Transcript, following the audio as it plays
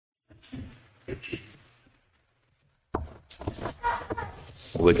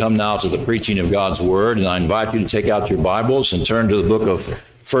We come now to the preaching of God's Word, and I invite you to take out your Bibles and turn to the book of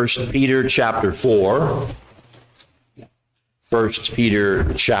 1 Peter chapter 4. 1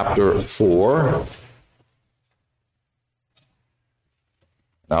 Peter chapter 4.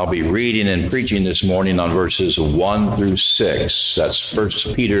 I'll be reading and preaching this morning on verses 1 through 6. That's 1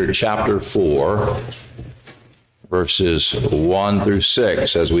 Peter chapter 4, verses 1 through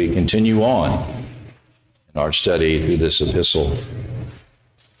 6, as we continue on in our study through this epistle.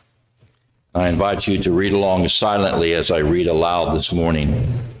 I invite you to read along silently as I read aloud this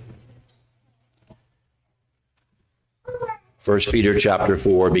morning. 1 Peter chapter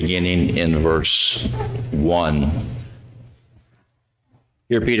 4, beginning in verse 1.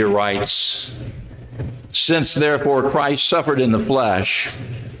 Here Peter writes, "Since therefore Christ suffered in the flesh,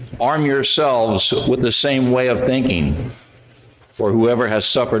 arm yourselves with the same way of thinking. For whoever has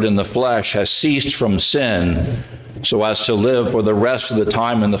suffered in the flesh has ceased from sin, so as to live for the rest of the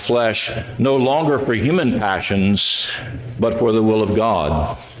time in the flesh, no longer for human passions, but for the will of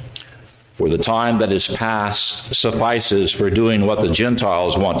God. For the time that is past suffices for doing what the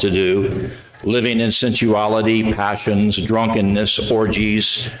Gentiles want to do, living in sensuality, passions, drunkenness,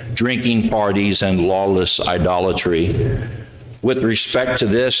 orgies, drinking parties, and lawless idolatry. With respect to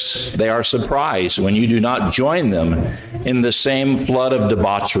this, they are surprised when you do not join them in the same flood of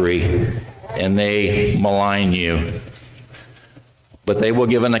debauchery, and they malign you. But they will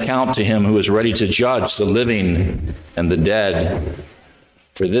give an account to him who is ready to judge the living and the dead.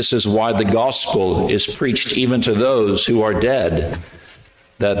 For this is why the gospel is preached even to those who are dead,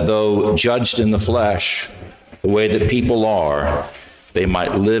 that though judged in the flesh, the way that people are, they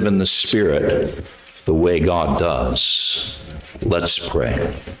might live in the Spirit, the way God does." Let's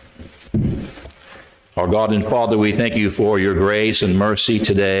pray. Our God and Father, we thank you for your grace and mercy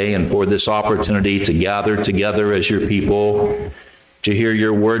today and for this opportunity to gather together as your people to hear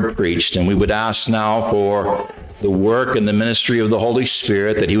your word preached. And we would ask now for the work and the ministry of the Holy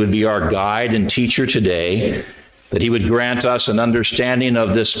Spirit, that he would be our guide and teacher today, that he would grant us an understanding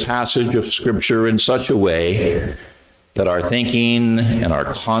of this passage of Scripture in such a way that our thinking and our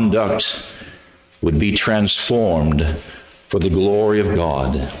conduct would be transformed for the glory of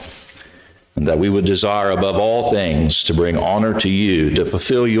God, and that we would desire above all things to bring honor to you, to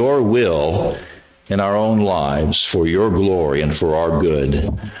fulfill your will in our own lives for your glory and for our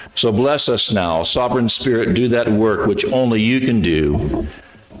good. So bless us now. Sovereign Spirit, do that work which only you can do.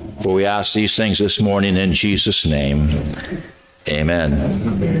 For we ask these things this morning in Jesus' name.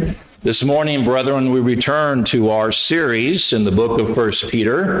 Amen. This morning, brethren, we return to our series in the book of 1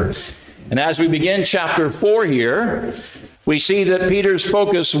 Peter. And as we begin chapter 4 here, we see that Peter's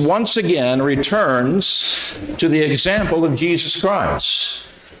focus once again returns to the example of Jesus Christ.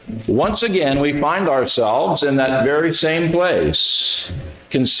 Once again, we find ourselves in that very same place,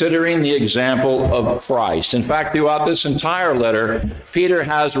 considering the example of Christ. In fact, throughout this entire letter, Peter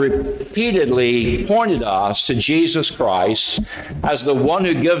has repeatedly pointed us to Jesus Christ as the one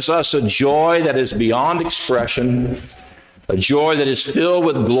who gives us a joy that is beyond expression, a joy that is filled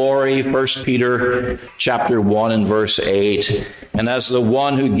with glory, 1 Peter chapter 1 and verse 8, and as the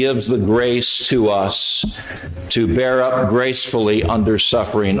one who gives the grace to us to bear up gracefully under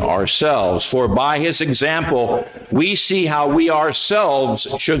suffering ourselves. For by his example, we see how we ourselves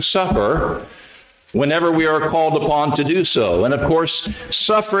should suffer whenever we are called upon to do so. And of course,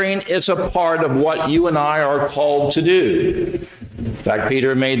 suffering is a part of what you and I are called to do. In fact,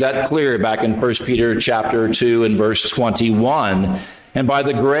 Peter made that clear back in 1 Peter chapter 2 and verse 21. And by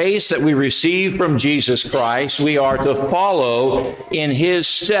the grace that we receive from Jesus Christ, we are to follow in his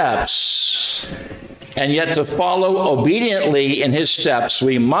steps. And yet to follow obediently in his steps,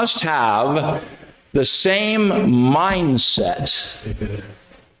 we must have the same mindset.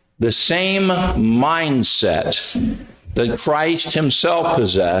 The same mindset that Christ himself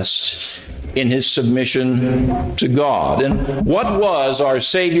possessed in his submission to God. And what was our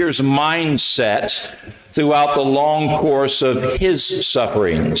Savior's mindset throughout the long course of his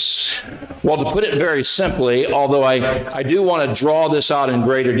sufferings? Well, to put it very simply, although I do want to draw this out in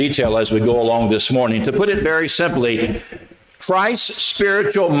greater detail as we go along this morning, to put it very simply, Christ's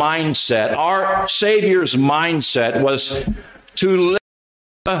spiritual mindset, our Savior's mindset, was to live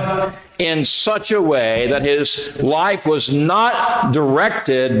in such a way that his life was not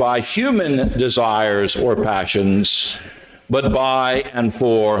directed by human desires or passions, but by and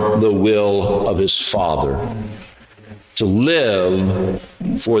for the will of his Father. To live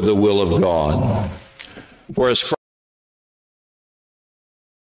for the will of God. For as Christ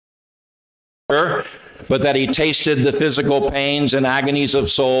but that he tasted the physical pains and agonies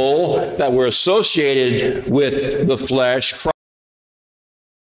of soul that were associated with the flesh. Christ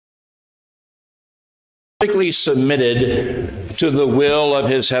perfectly submitted to the will of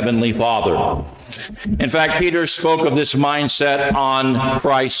his heavenly Father. In fact, Peter spoke of this mindset on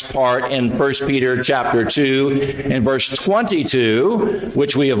Christ's part in 1 Peter chapter 2 and verse 22,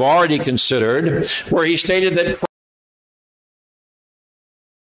 which we have already considered, where he stated that Christ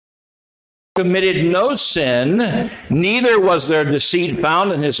committed no sin, neither was there deceit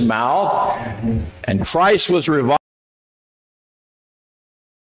found in his mouth, and Christ was reviled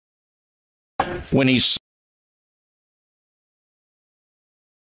when he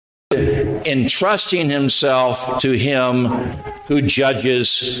entrusting himself to him who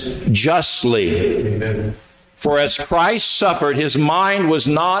judges justly. Amen. For as Christ suffered, his mind was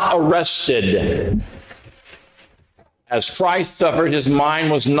not arrested. As Christ suffered, his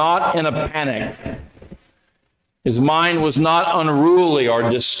mind was not in a panic. His mind was not unruly or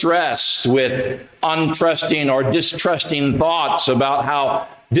distressed with untrusting or distrusting thoughts about how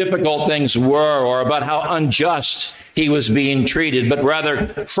difficult things were or about how unjust he was being treated, but rather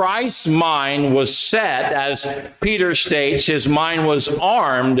Christ's mind was set, as Peter states, his mind was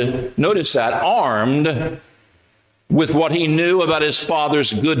armed, notice that, armed with what he knew about his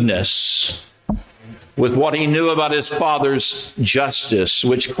Father's goodness, with what he knew about his Father's justice,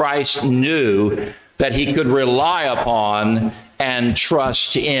 which Christ knew that he could rely upon and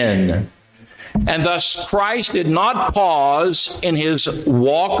trust in. And thus Christ did not pause in his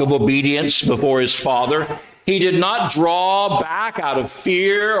walk of obedience before his Father. He did not draw back out of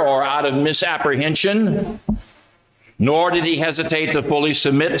fear or out of misapprehension, nor did he hesitate to fully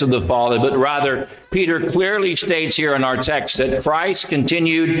submit to the Father, but rather Peter clearly states here in our text that Christ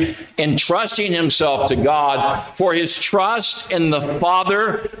continued entrusting himself to God, for his trust in the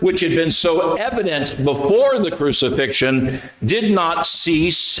Father, which had been so evident before the crucifixion, did not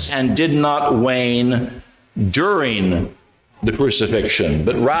cease and did not wane during the crucifixion,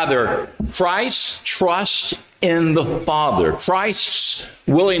 but rather Christ's trust in the Father, Christ's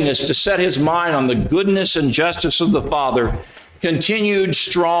willingness to set his mind on the goodness and justice of the Father continued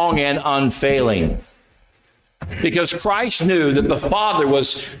strong and unfailing. Because Christ knew that the Father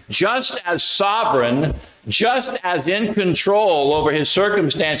was just as sovereign, just as in control over his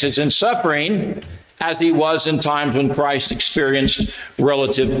circumstances and suffering as he was in times when Christ experienced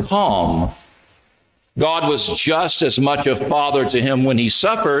relative calm. God was just as much a father to him when he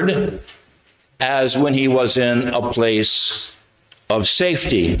suffered as when he was in a place of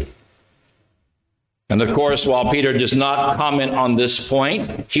safety. And of course, while Peter does not comment on this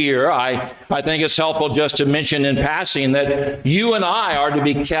point here, I think it's helpful just to mention in passing that you and I are to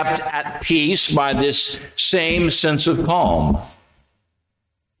be kept at peace by this same sense of calm.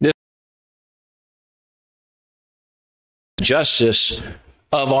 This justice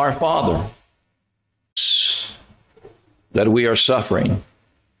of our Father, that we are suffering.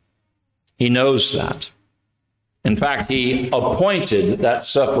 He knows that. In fact, he appointed that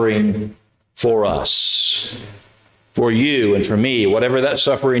suffering for us, for you and for me, whatever that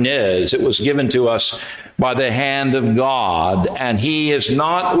suffering is. It was given to us by the hand of God, and he is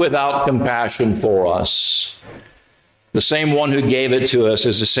not without compassion for us. The same one who gave it to us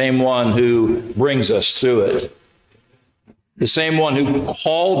is the same one who brings us through it. The same one who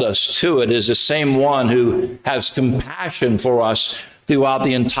called us to it is the same one who has compassion for us throughout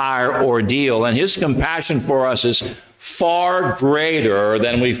the entire ordeal. And his compassion for us is far greater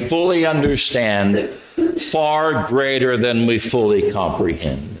than we fully understand, far greater than we fully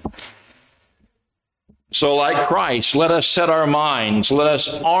comprehend. So like Christ, let us set our minds, let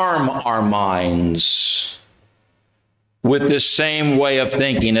us arm our minds with this same way of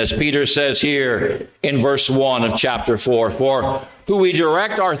thinking, as Peter says here in verse 1 of chapter 4, for who we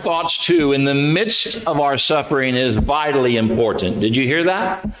direct our thoughts to in the midst of our suffering is vitally important. Did you hear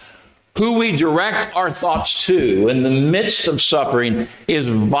that? Who we direct our thoughts to in the midst of suffering is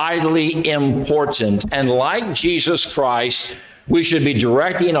vitally important. And like Jesus Christ, we should be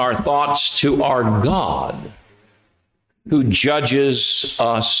directing our thoughts to our God, who judges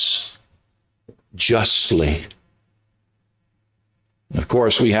us justly. Of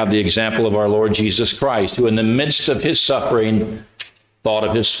course, we have the example of our Lord Jesus Christ, who in the midst of his suffering thought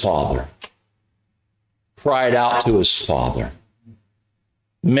of his Father, cried out to his Father,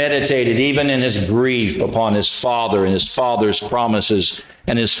 meditated even in his grief upon his Father and his Father's promises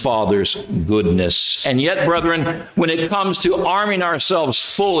and his Father's goodness. And yet, brethren, when it comes to arming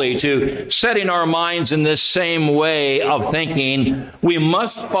ourselves fully, to setting our minds in this same way of thinking, we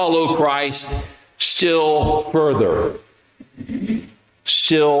must follow Christ still further.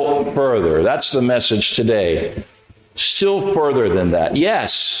 still further. That's the message today. Still further than that.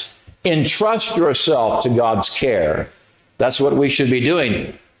 Yes, entrust yourself to God's care. That's what we should be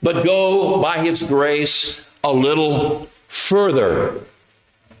doing. But go, by His grace, a little further.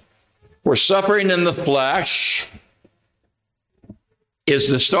 For suffering in the flesh is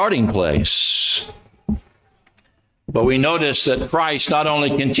the starting place. But we notice that Christ not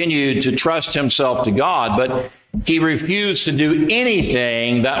only continued to trust Himself to God, but He refused to do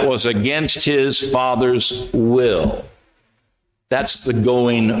anything that was against His Father's will. That's the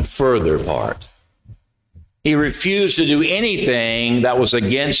going further part. He refused to do anything that was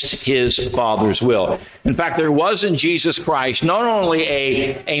against His Father's will. In fact, there was in Jesus Christ not only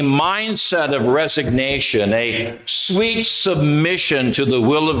a mindset of resignation, a sweet submission to the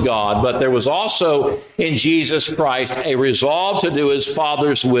will of God, but there was also in Jesus Christ a resolve to do His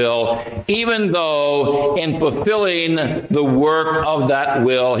Father's will, even though in fulfilling the work of that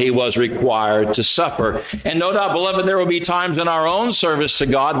will, He was required to suffer. And no doubt, beloved, there will be times in our own service to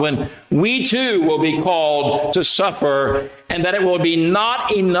God when we too will be called to suffer, and that it will be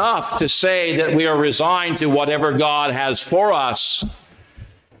not enough to say that we are resigned to whatever God has for us,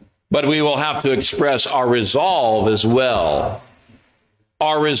 but we will have to express our resolve as well.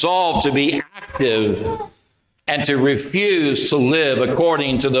 Our resolve to be active and to refuse to live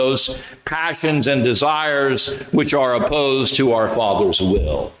according to those passions and desires which are opposed to our Father's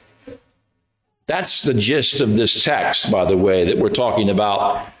will. That's the gist of this text, by the way, that we're talking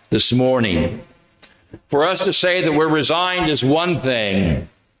about this morning. For us to say that we're resigned is one thing,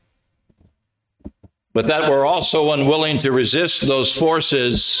 but that we're also unwilling to resist those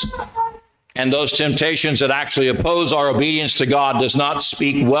forces and those temptations that actually oppose our obedience to God does not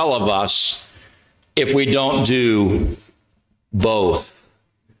speak well of us if we don't do both.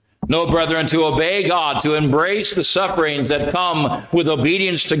 No, brethren, to obey God, to embrace the sufferings that come with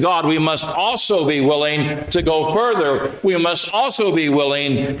obedience to God, we must also be willing to go further. We must also be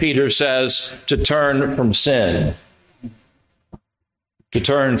willing, Peter says, to turn from sin. To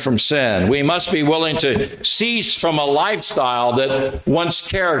turn from sin. We must be willing to cease from a lifestyle that once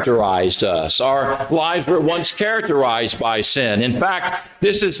characterized us. Our lives were once characterized by sin. In fact,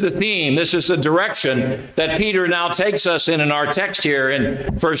 this is the theme, this is the direction that Peter now takes us in our text here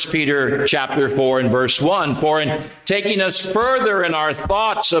in 1 Peter chapter 4 and verse 1. For in taking us further in our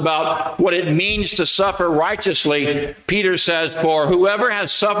thoughts about what it means to suffer righteously, Peter says, for whoever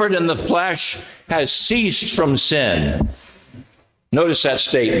has suffered in the flesh has ceased from sin. Notice that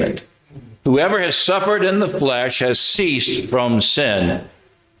statement. Whoever has suffered in the flesh has ceased from sin.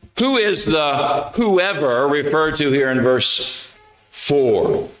 Who is the whoever referred to here in verse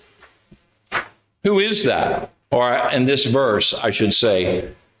 4? Who is that? Or in this verse, I should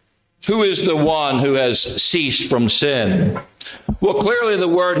say. Who is the one who has ceased from sin? Well, clearly the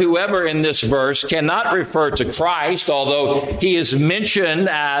word whoever in this verse cannot refer to Christ, although He is mentioned,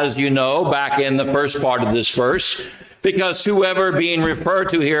 as you know, back in the first part of this verse. Because whoever being referred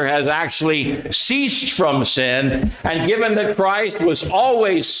to here has actually ceased from sin. And given that Christ was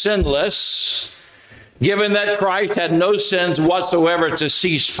always sinless, given that Christ had no sins whatsoever to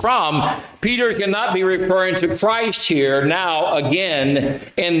cease from, Peter cannot be referring to Christ here now again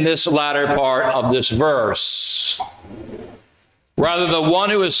in this latter part of this verse. Rather, the one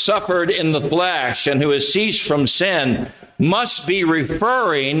who has suffered in the flesh and who has ceased from sin must be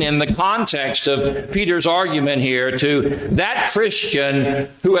referring in the context of Peter's argument here to that Christian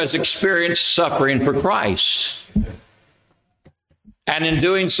who has experienced suffering for Christ. And in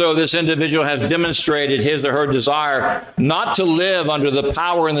doing so, this individual has demonstrated his or her desire not to live under the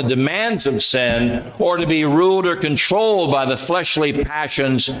power and the demands of sin or to be ruled or controlled by the fleshly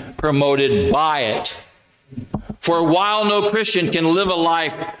passions promoted by it. For while no Christian can live a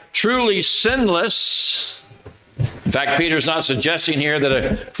life truly sinless, in fact, Peter's not suggesting here that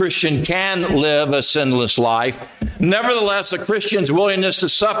a Christian can live a sinless life. Nevertheless, a Christian's willingness to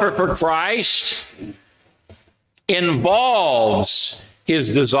suffer for Christ involves his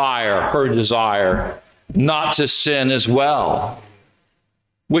desire, her desire, not to sin as well,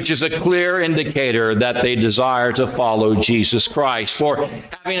 which is a clear indicator that they desire to follow Jesus Christ. For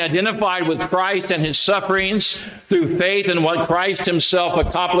having identified with Christ and His sufferings through faith in what Christ Himself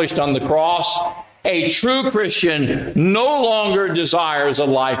accomplished on the cross, a true Christian no longer desires a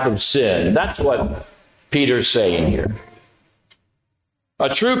life of sin. That's what Peter's saying here.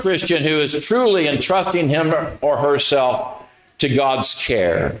 A true Christian who is truly entrusting him or herself to God's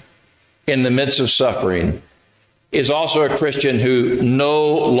care in the midst of suffering is also a Christian who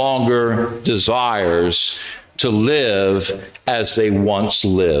no longer desires to live as they once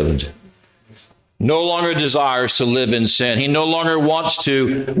lived. no longer desires to live in sin. He no longer wants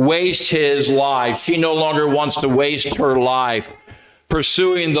to waste his life. She no longer wants to waste her life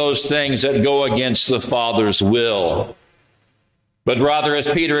pursuing those things that go against the Father's will. But rather, as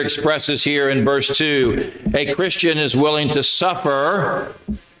Peter expresses here in verse 2, a Christian is willing to suffer.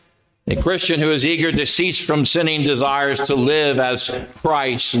 A Christian who is eager to cease from sinning desires to live as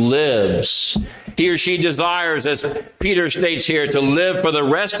Christ lives. He or she desires, as Peter states here, to live for the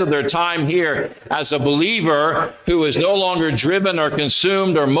rest of their time here as a believer who is no longer driven or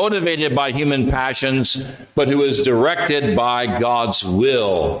consumed or motivated by human passions, but who is directed by God's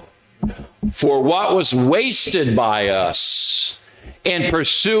will. For what was wasted by us in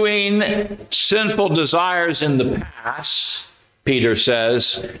pursuing sinful desires in the past, Peter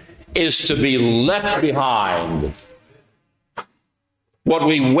says, is to be left behind. What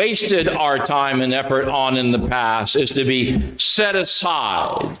we wasted our time and effort on in the past is to be set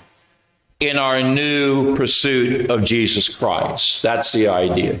aside in our new pursuit of Jesus Christ. That's the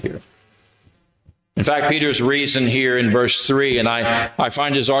idea here. In fact, Peter's reason here in verse 3, and I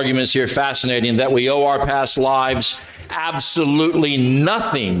find his arguments here fascinating, that we owe our past lives absolutely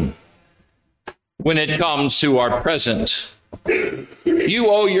nothing when it comes to our present. You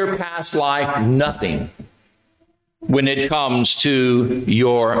owe your past life nothing when it comes to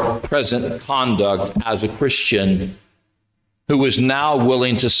your present conduct as a Christian who is now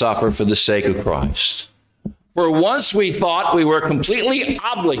willing to suffer for the sake of Christ. For once we thought we were completely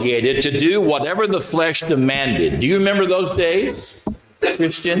obligated to do whatever the flesh demanded. Do you remember those days,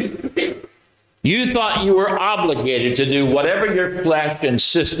 Christian? You thought you were obligated to do whatever your flesh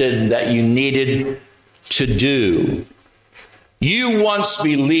insisted that you needed to do. You once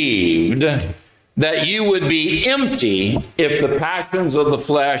believed that you would be empty if the passions of the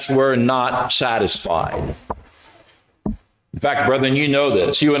flesh were not satisfied. In fact, brethren, you know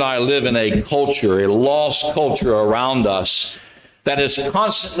this. You and I live in a culture, a lost culture around us that is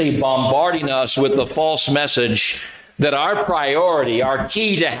constantly bombarding us with the false message that our priority, our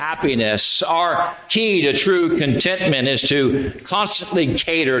key to happiness, our key to true contentment is to constantly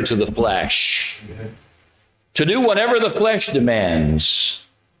cater to the flesh. To do whatever the flesh demands,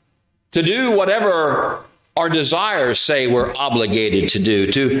 to do whatever our desires say we're obligated to do,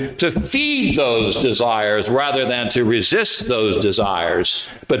 to feed those desires rather than to resist those desires.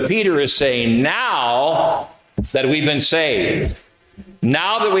 But Peter is saying, now that we've been saved,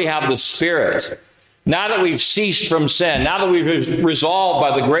 now that we have the Spirit, now that we've ceased from sin, now that we've resolved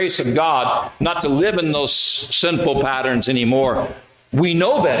by the grace of God not to live in those sinful patterns anymore, we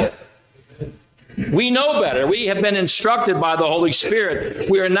know better. We know better. We have been instructed by the Holy Spirit.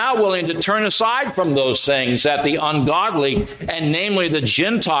 We are now willing to turn aside from those things that the ungodly, and namely the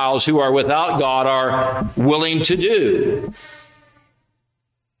Gentiles who are without God, are willing to do.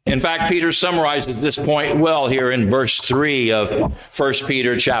 In fact, Peter summarizes this point well here in verse 3 of 1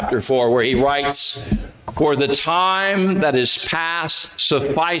 Peter chapter 4, where he writes, "For the time that is past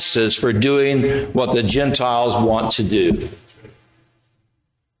suffices for doing what the Gentiles want to do."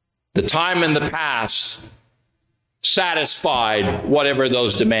 The time in the past satisfied whatever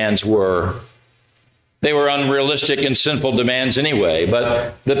those demands were. They were unrealistic and sinful demands anyway,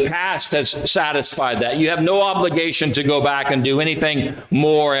 but the past has satisfied that. You have no obligation to go back and do anything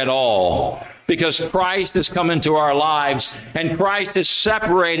more at all, because Christ has come into our lives, and Christ has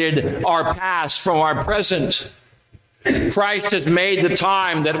separated our past from our present. Christ has made the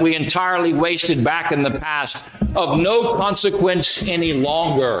time that we entirely wasted back in the past of no consequence any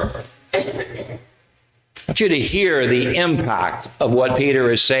longer. I want you to hear the impact of what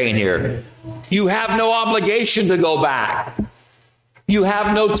Peter is saying here. You have no obligation to go back. You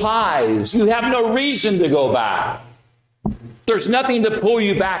have no ties. You have no reason to go back. There's nothing to pull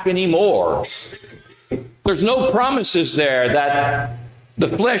you back anymore. There's no promises there that the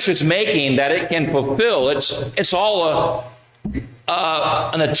flesh is making that it can fulfill. It's all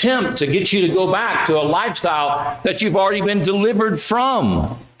an attempt to get you to go back to a lifestyle that you've already been delivered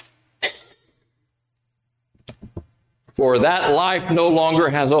from. For that life no longer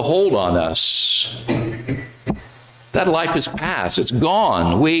has a hold on us. That life is past. It's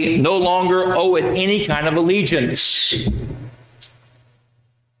gone. We no longer owe it any kind of allegiance.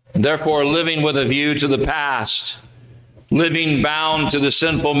 Therefore, living with a view to the past, living bound to the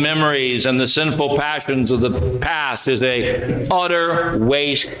sinful memories and the sinful passions of the past, is an utter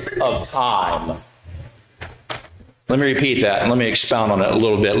waste of time. Let me repeat that and let me expound on it a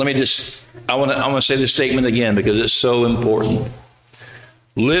little bit. I want to say this statement again because it's so important.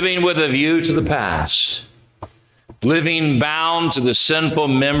 Living with a view to the past, living bound to the sinful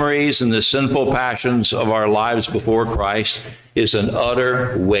memories and the sinful passions of our lives before Christ is an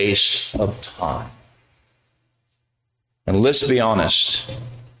utter waste of time. And let's be honest,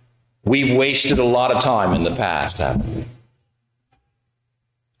 we've wasted a lot of time in the past, haven't we?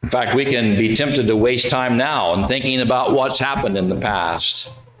 In fact, we can be tempted to waste time now in thinking about what's happened in the past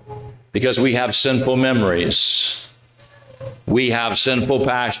because we have sinful memories. We have sinful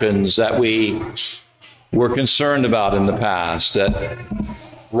passions that we were concerned about in the past that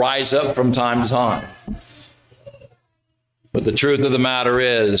rise up from time to time. But the truth of the matter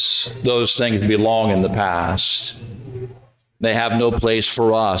is, those things belong in the past. They have no place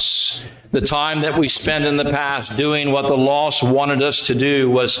for us. The time that we spent in the past doing what the lost wanted us to do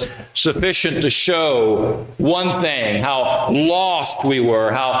was sufficient to show one thing: how lost we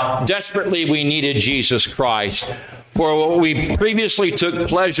were, how desperately we needed Jesus Christ. For what we previously took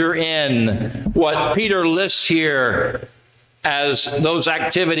pleasure in, what Peter lists here as those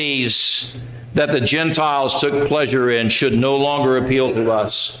activities that the Gentiles took pleasure in, should no longer appeal to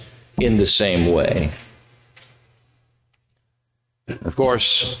us in the same way. Of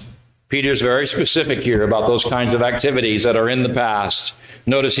course, Peter's very specific here about those kinds of activities that are in the past.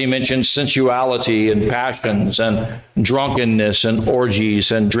 Notice he mentions sensuality and passions and drunkenness and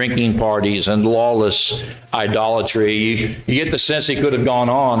orgies and drinking parties and lawless idolatry. You get the sense he could have gone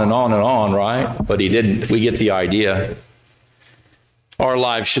on and on and on, right? But he didn't. We get the idea. Our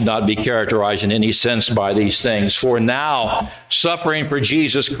lives should not be characterized in any sense by these things. For now, suffering for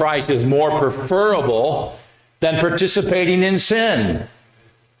Jesus Christ is more preferable than participating in sin.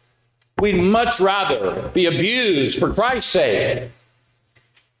 We'd much rather be abused for Christ's sake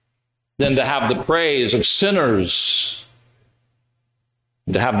than to have the praise of sinners,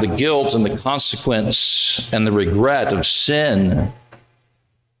 and to have the guilt and the consequence and the regret of sin.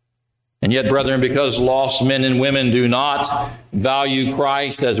 And yet, brethren, because lost men and women do not value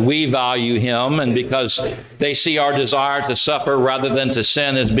Christ as we value him, and because they see our desire to suffer rather than to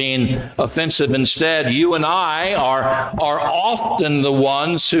sin as being offensive instead, you and I are often the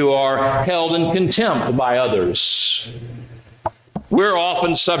ones who are held in contempt by others. We're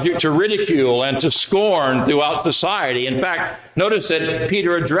often subject to ridicule and to scorn throughout society. In fact, notice that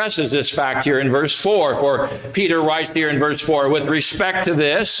Peter addresses this fact here in verse 4. For Peter writes here in verse 4, with respect to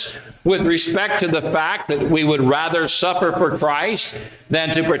this, with respect to the fact that we would rather suffer for Christ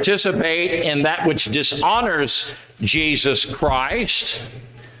than to participate in that which dishonors Jesus Christ,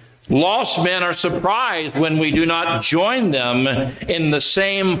 lost men are surprised when we do not join them in the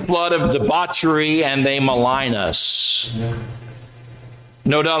same flood of debauchery and they malign us.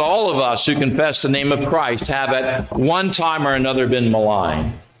 No doubt all of us who confess the name of Christ have at one time or another been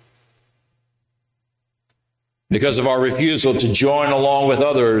maligned because of our refusal to join along with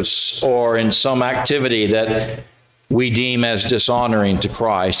others or in some activity that we deem as dishonoring to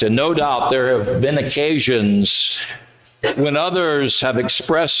Christ. And no doubt there have been occasions when others have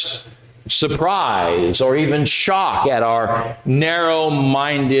expressed surprise or even shock at our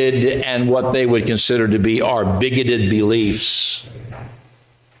narrow-minded and what they would consider to be our bigoted beliefs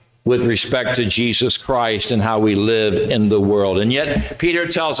with respect to Jesus Christ and how we live in the world. And yet, Peter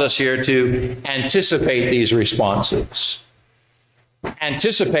tells us here to anticipate these responses.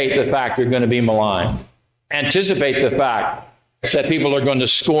 Anticipate the fact you're going to be maligned. Anticipate the fact that people are going to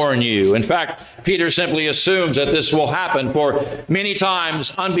scorn you. In fact, Peter simply assumes that this will happen, for many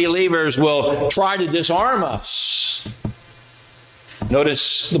times unbelievers will try to disarm us.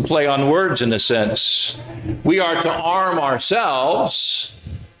 Notice the play on words in a sense. We are to arm ourselves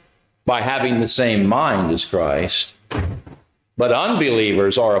by having the same mind as Christ. But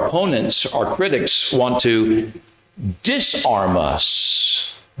unbelievers, our opponents, our critics, want to disarm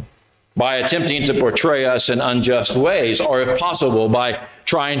us by attempting to portray us in unjust ways, or if possible, by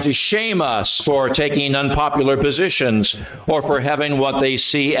trying to shame us for taking unpopular positions or for having what they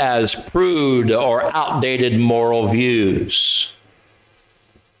see as prude or outdated moral views.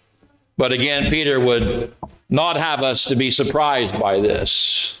 But again, Peter would not have us to be surprised by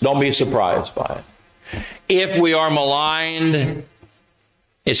this. Don't be surprised by it. If we are maligned,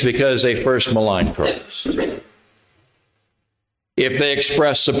 it's because they first maligned Christ. If they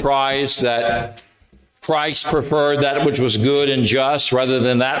express surprise that Christ preferred that which was good and just rather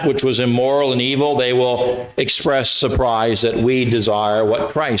than that which was immoral and evil, they will express surprise that we desire what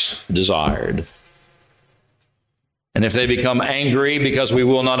Christ desired. And if they become angry because we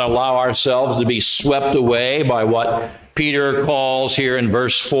will not allow ourselves to be swept away by what Peter calls here in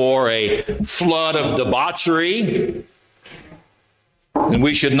verse 4 a flood of debauchery, then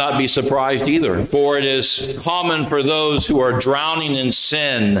we should not be surprised either. For it is common for those who are drowning in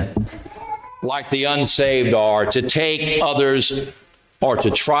sin like the unsaved are, to take others or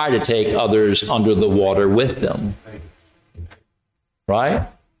to try to take others under the water with them. Right?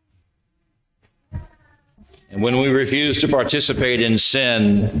 And when we refuse to participate in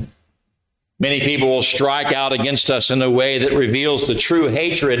sin, many people will strike out against us in a way that reveals the true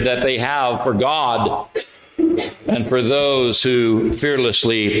hatred that they have for God and for those who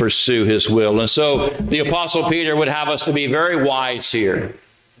fearlessly pursue his will. And so the Apostle Peter would have us to be very wise here.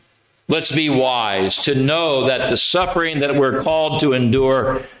 Let's be wise to know that the suffering that we're called to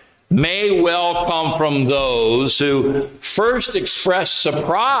endure may well come from those who first express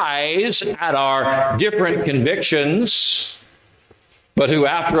surprise at our different convictions, but who,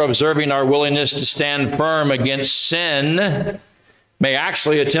 after observing our willingness to stand firm against sin, may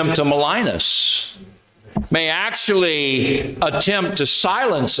actually attempt to malign us, may actually attempt to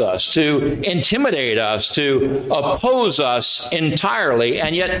silence us, to intimidate us, to oppose us entirely.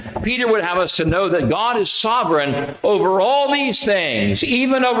 And yet Peter would have us to know that God is sovereign over all these things,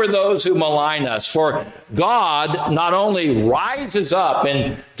 even over those who malign us. For God not only rises up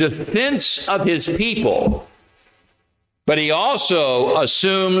in defense of his people, but he also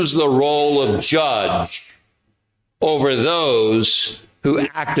assumes the role of judge over those who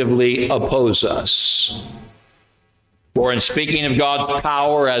actively oppose us. For in speaking of God's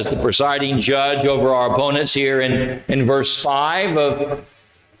power as the presiding judge over our opponents here in verse 5 of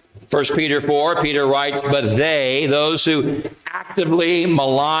 1 Peter 4, Peter writes, "But they, those who actively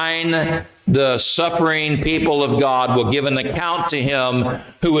malign the suffering people of God, will give an account to him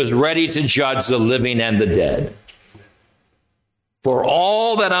who is ready to judge the living and the dead." For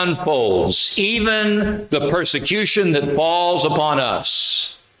all that unfolds, even the persecution that falls upon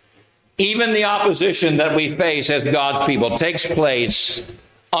us, even the opposition that we face as God's people, takes place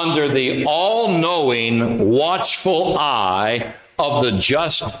under the all-knowing, watchful eye of the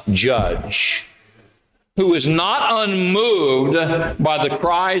just judge, who is not unmoved by the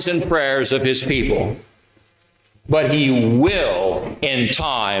cries and prayers of his people, but he will, in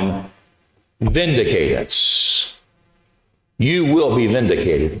time, vindicate us. You will be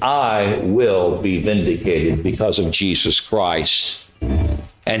vindicated. I will be vindicated because of Jesus Christ.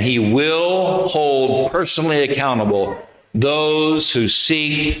 And he will hold personally accountable those who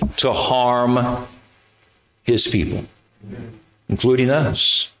seek to harm his people, including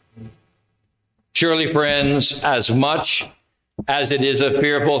us. Surely, friends, as much as it is a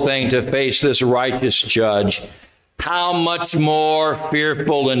fearful thing to face this righteous judge, how much more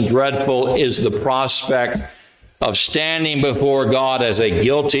fearful and dreadful is the prospect of standing before God as a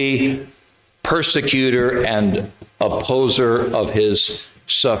guilty persecutor and opposer of his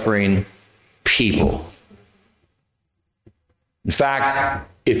suffering people. In fact,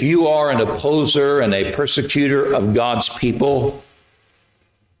 if you are an opposer and a persecutor of God's people,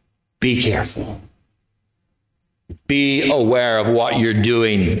 be careful. Be aware of what you're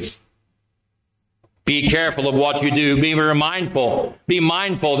doing. Be careful of what you do. Be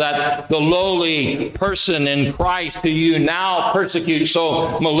mindful that the lowly person in Christ who you now persecute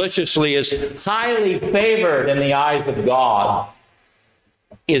so maliciously is highly favored in the eyes of God,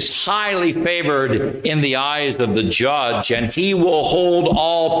 is highly favored in the eyes of the judge, and he will hold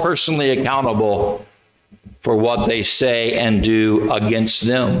all personally accountable for what they say and do against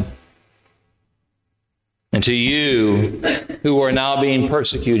them. And to you who are now being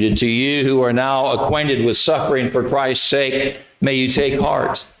persecuted, to you who are now acquainted with suffering for Christ's sake, may you take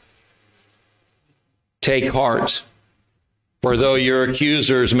heart. Take heart. For though your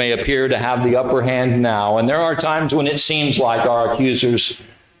accusers may appear to have the upper hand now, and there are times when it seems like our accusers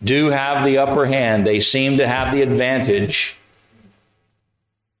do have the upper hand, they seem to have the advantage.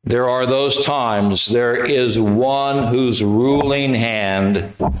 There are those times, there is one whose ruling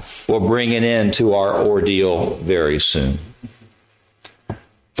hand will bring an end to our ordeal very soon.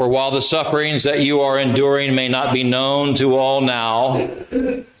 For while the sufferings that you are enduring may not be known to all now,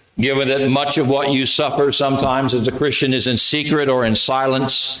 given that much of what you suffer sometimes as a Christian is in secret or in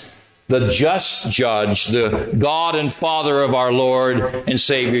silence, the just judge, the God and Father of our Lord and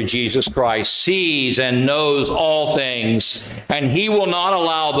Savior Jesus Christ, sees and knows all things, and he will not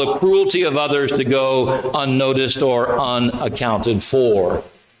allow the cruelty of others to go unnoticed or unaccounted for.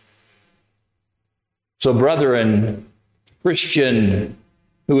 So, brethren, Christian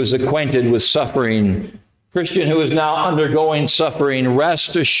who is acquainted with suffering, Christian who is now undergoing suffering,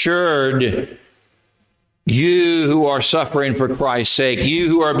 rest assured, you who are suffering for Christ's sake, you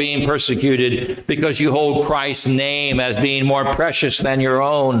who are being persecuted because you hold Christ's name as being more precious than your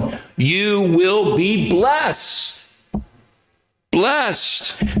own, you will be blessed.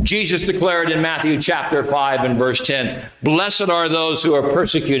 Blessed. Jesus declared in Matthew chapter 5 and verse 10, blessed are those who are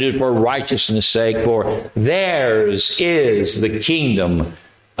persecuted for righteousness' sake, for theirs is the kingdom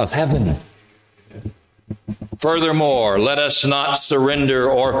of heaven. Furthermore, let us not surrender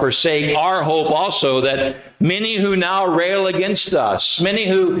or forsake our hope also that many who now rail against us, many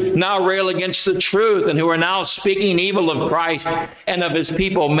who now rail against the truth and who are now speaking evil of Christ and of his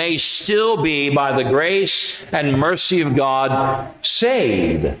people may still be, by the grace and mercy of God,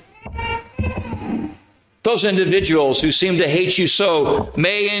 saved. Those individuals who seem to hate you so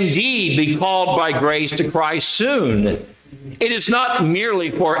may indeed be called by grace to Christ soon. It is not merely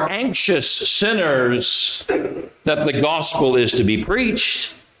for anxious sinners that the gospel is to be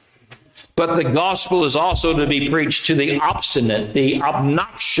preached, but the gospel is also to be preached to the obstinate, the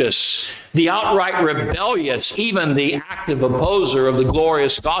obnoxious, the outright rebellious, even the active opposer of the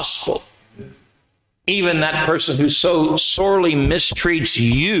glorious gospel. Even that person who so sorely mistreats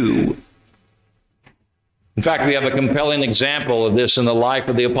you. In fact, we have a compelling example of this in the life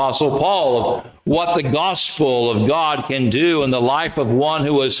of the Apostle Paul, of what the gospel of God can do in the life of one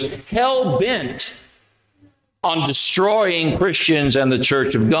who was hell-bent on destroying Christians and the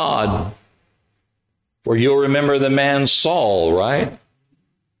church of God. For you'll remember the man Saul, right?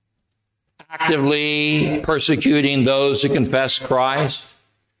 Actively persecuting those who confess Christ,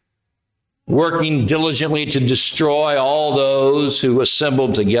 working diligently to destroy all those who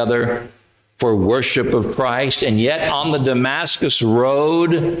assembled together for worship of Christ. And yet on the Damascus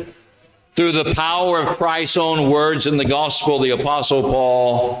road, through the power of Christ's own words in the gospel, the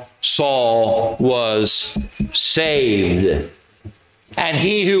Apostle Saul was saved. And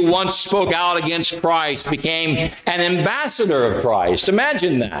he who once spoke out against Christ became an ambassador of Christ.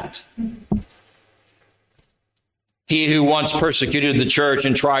 Imagine that. He who once persecuted the church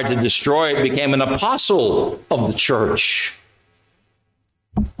and tried to destroy it became an apostle of the church.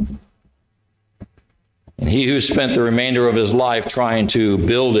 And he who spent the remainder of his life trying to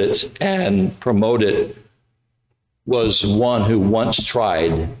build it and promote it was one who once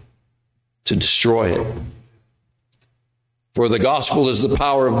tried to destroy it. For the gospel is the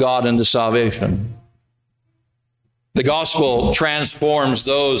power of God unto salvation. The gospel transforms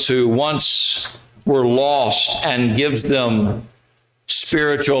those who once were lost and gives them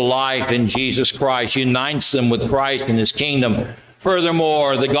spiritual life in Jesus Christ, unites them with Christ in his kingdom.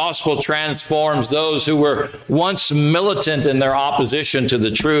 Furthermore, the gospel transforms those who were once militant in their opposition to the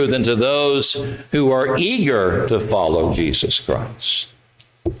truth into those who are eager to follow Jesus Christ.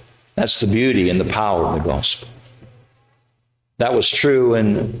 That's the beauty and the power of the gospel. That was true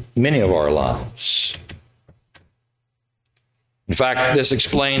in many of our lives. In fact, this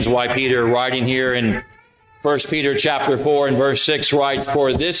explains why Peter, writing here in 1 Peter chapter 4 and verse 6, writes,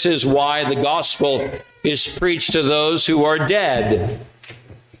 for this is why the gospel is preached to those who are dead.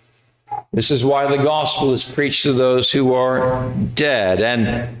 This is why the gospel is preached to those who are dead.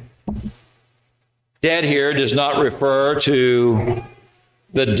 And dead here does not refer to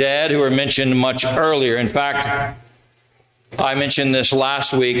the dead who were mentioned much earlier. In fact, I mentioned this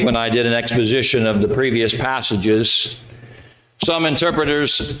last week when I did an exposition of the previous passages. Some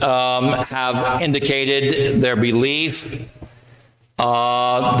interpreters have indicated their belief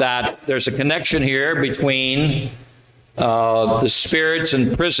that there's a connection here between the spirits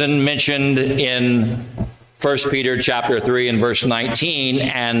in prison mentioned in 1 Peter chapter 3 and verse 19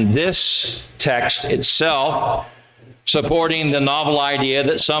 and this text itself, supporting the novel idea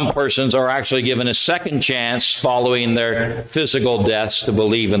that some persons are actually given a second chance following their physical deaths to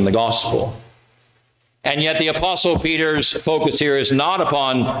believe in the gospel. And yet the Apostle Peter's focus here is not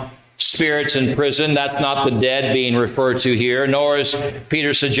upon spirits in prison. That's not the dead being referred to here, nor is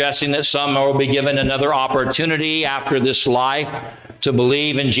Peter suggesting that some will be given another opportunity after this life to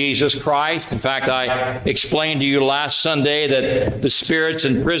believe in Jesus Christ. In fact, I explained to you last Sunday that the spirits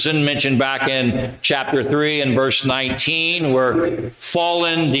in prison mentioned back in chapter 3 and verse 19 were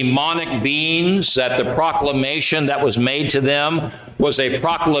fallen demonic beings, that the proclamation that was made to them was a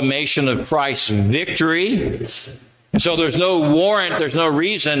proclamation of Christ's victory. And so there's no warrant, there's no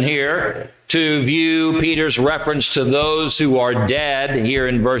reason here to view Peter's reference to those who are dead here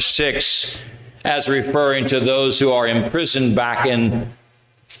in verse 6 as referring to those who are imprisoned back in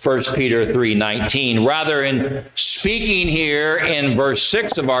 1 Peter 3:19. Rather, in speaking here in verse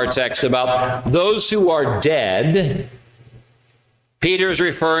 6 of our text about those who are dead, Peter is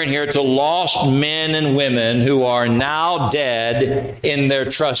referring here to lost men and women who are now dead in their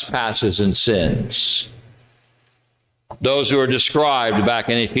trespasses and sins. Those who are described back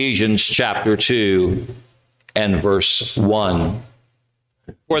in Ephesians chapter 2 and verse 1.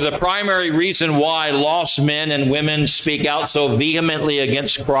 For the primary reason why lost men and women speak out so vehemently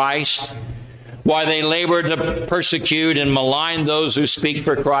against Christ, why they labor to persecute and malign those who speak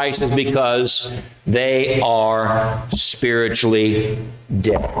for Christ, is because they are spiritually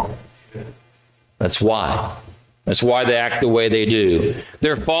dead. That's why. That's why they act the way they do.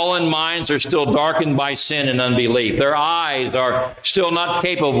 Their fallen minds are still darkened by sin and unbelief. Their eyes are still not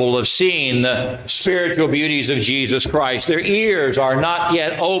capable of seeing the spiritual beauties of Jesus Christ. Their ears are not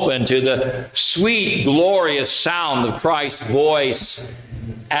yet open to the sweet, glorious sound of Christ's voice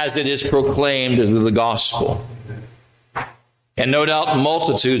as it is proclaimed through the gospel. And no doubt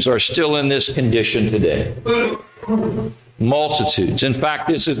multitudes are still in this condition today. Multitudes. In fact,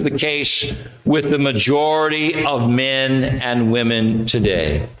 this is the case with the majority of men and women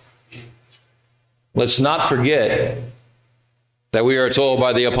today. Let's not forget that we are told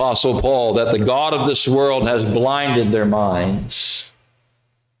by the Apostle Paul that the God of this world has blinded their minds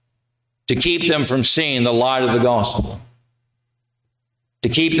to keep them from seeing the light of the gospel, to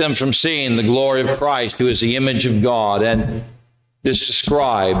keep them from seeing the glory of Christ, who is the image of God. And this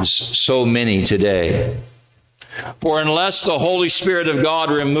describes so many today. For unless the Holy Spirit of God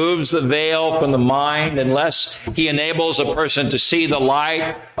removes the veil from the mind, unless he enables a person to see the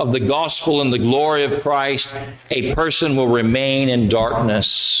light of the gospel and the glory of Christ, a person will remain in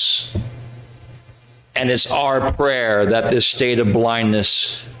darkness. And it's our prayer that this state of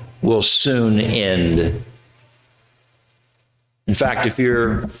blindness will soon end. In fact, if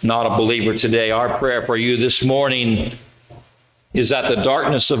you're not a believer today, our prayer for you this morning is that the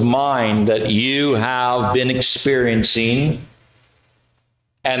darkness of mind that you have been experiencing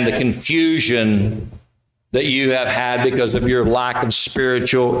and the confusion that you have had because of your lack of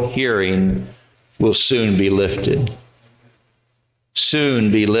spiritual hearing will soon be lifted.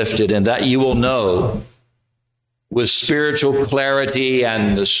 Soon be lifted, and that you will know with spiritual clarity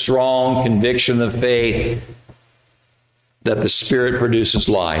and the strong conviction of faith that the Spirit produces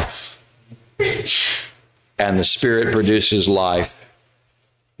life. And the Spirit produces life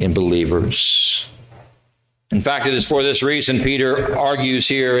in believers. In fact, it is for this reason Peter argues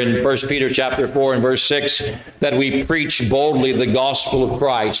here in 1 Peter chapter 4 and verse 6 that we preach boldly the gospel of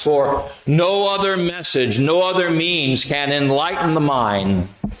Christ. For no other message, no other means can enlighten the mind.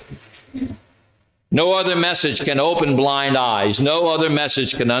 No other message can open blind eyes. No other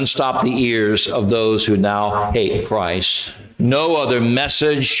message can unstop the ears of those who now hate Christ. No other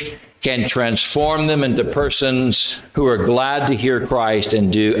message can transform them into persons who are glad to hear Christ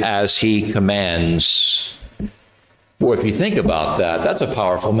and do as he commands. Boy, if you think about that, that's a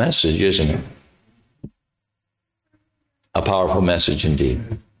powerful message, isn't it? A powerful message indeed.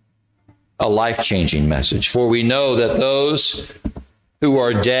 A life-changing message. For we know that those who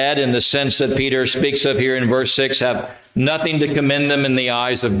are dead, in the sense that Peter speaks of here in verse 6, have nothing to commend them in the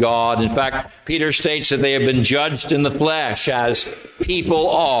eyes of God. In fact, Peter states that they have been judged in the flesh as people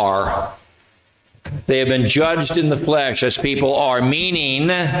are. They have been judged in the flesh as people are,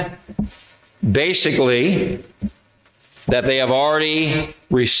 meaning basically that they have already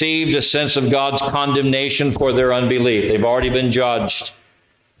received a sense of God's condemnation for their unbelief. They've already been judged.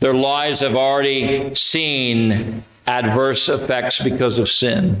 Their lives have already seen adverse effects because of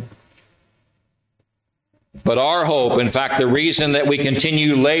sin. But our hope, in fact, the reason that we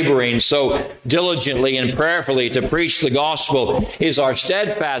continue laboring so diligently and prayerfully to preach the gospel is our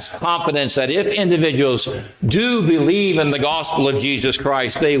steadfast confidence that if individuals do believe in the gospel of Jesus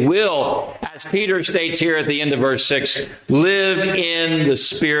Christ, they will, as Peter states here at the end of verse 6, live in the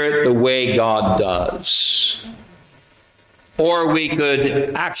Spirit the way God does. Or we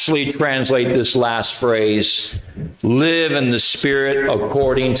could actually translate this last phrase, live in the Spirit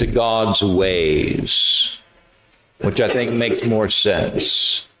according to God's ways, which I think makes more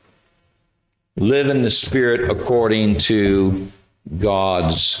sense. Live in the Spirit according to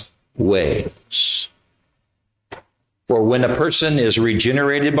God's ways. For when a person is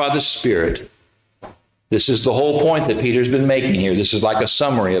regenerated by the Spirit, this is the whole point that Peter's been making here. This is like a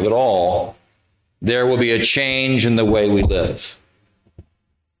summary of it all. There will be a change in the way we live.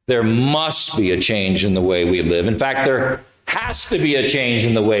 There must be a change in the way we live. In fact, there has to be a change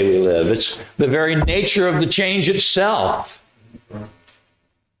in the way we live. It's the very nature of the change itself.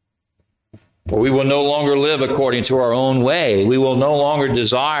 For we will no longer live according to our own way. We will no longer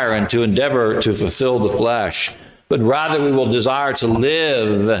desire and to endeavor to fulfill the flesh, but rather we will desire to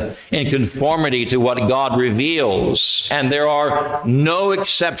live in conformity to what God reveals. And there are no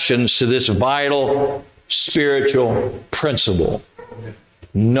exceptions to this vital spiritual principle.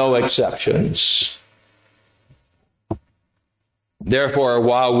 No exceptions. Therefore,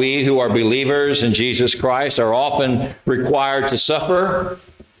 while we who are believers in Jesus Christ are often required to suffer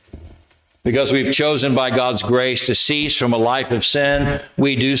Because we've chosen by God's grace to cease from a life of sin,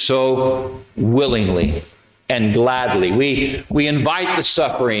 we do so willingly and gladly. We invite the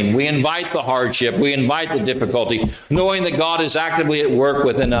suffering, we invite the hardship, we invite the difficulty, knowing that God is actively at work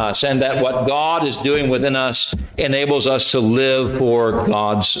within us and that what God is doing within us enables us to live for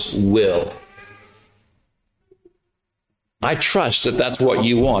God's will. I trust that that's what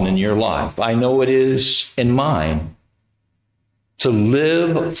you want in your life. I know it is in mine. To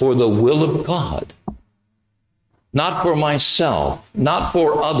live for the will of God. Not for myself, not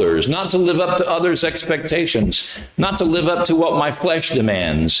for others, not to live up to others' expectations, not to live up to what my flesh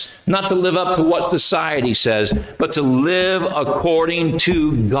demands, not to live up to what society says, but to live according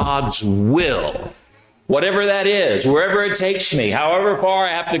to God's will. Whatever that is, wherever it takes me, however far I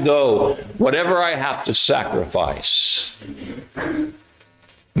have to go, whatever I have to sacrifice.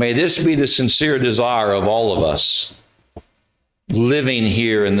 May this be the sincere desire of all of us living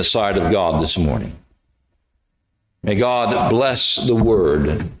here in the sight of God this morning. May God bless the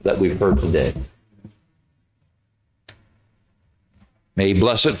word that we've heard today. May he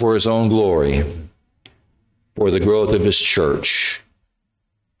bless it for his own glory, for the growth of his church,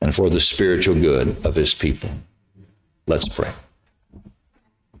 and for the spiritual good of his people. Let's pray.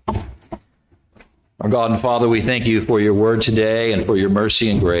 Our God and Father, we thank you for your word today and for your mercy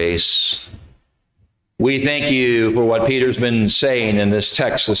and grace. We thank you for what Peter's been saying in this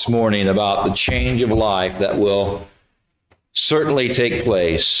text this morning about the change of life that will certainly take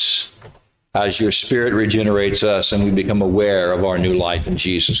place as your Spirit regenerates us and we become aware of our new life in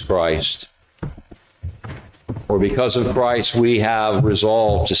Jesus Christ. For because of Christ, we have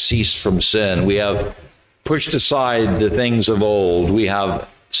resolved to cease from sin. We have pushed aside the things of old. We have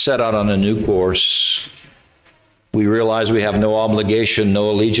set out on a new course. We realize we have no obligation,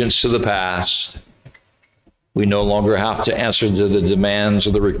 no allegiance to the past. We no longer have to answer to the demands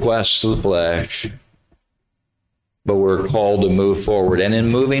or the requests of the flesh, but we're called to move forward. And in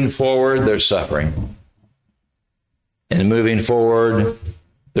moving forward, there's suffering. In moving forward,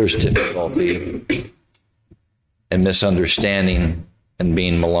 there's difficulty and misunderstanding and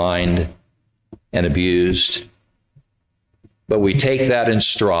being maligned and abused. But we take that in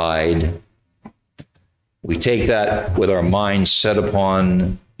stride. We take that with our minds set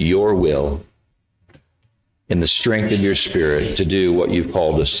upon your will, in the strength of your Spirit to do what you've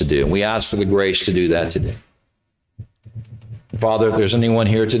called us to do. And we ask for the grace to do that today. Father, if there's anyone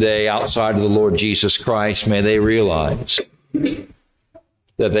here today outside of the Lord Jesus Christ, may they realize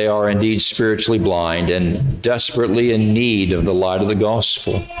that they are indeed spiritually blind and desperately in need of the light of the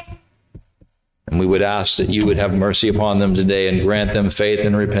gospel. And we would ask that you would have mercy upon them today and grant them faith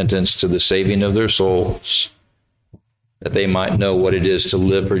and repentance to the saving of their souls, that they might know what it is to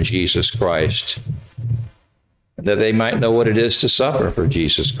live for Jesus Christ, that they might know what it is to suffer for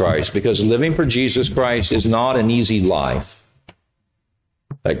Jesus Christ, because living for Jesus Christ is not an easy life.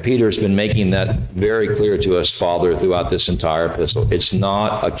 Like Peter's been making that very clear to us, Father, throughout this entire epistle. It's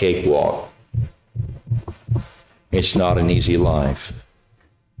not a cakewalk. It's not an easy life.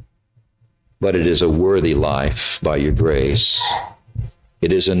 But it is a worthy life by your grace.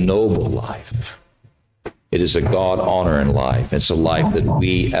 It is a noble life. It is a God-honoring life. It's a life that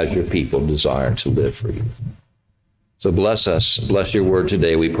we as your people desire to live for you. So bless us. Bless your word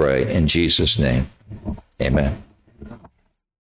today, we pray. In Jesus' name, amen.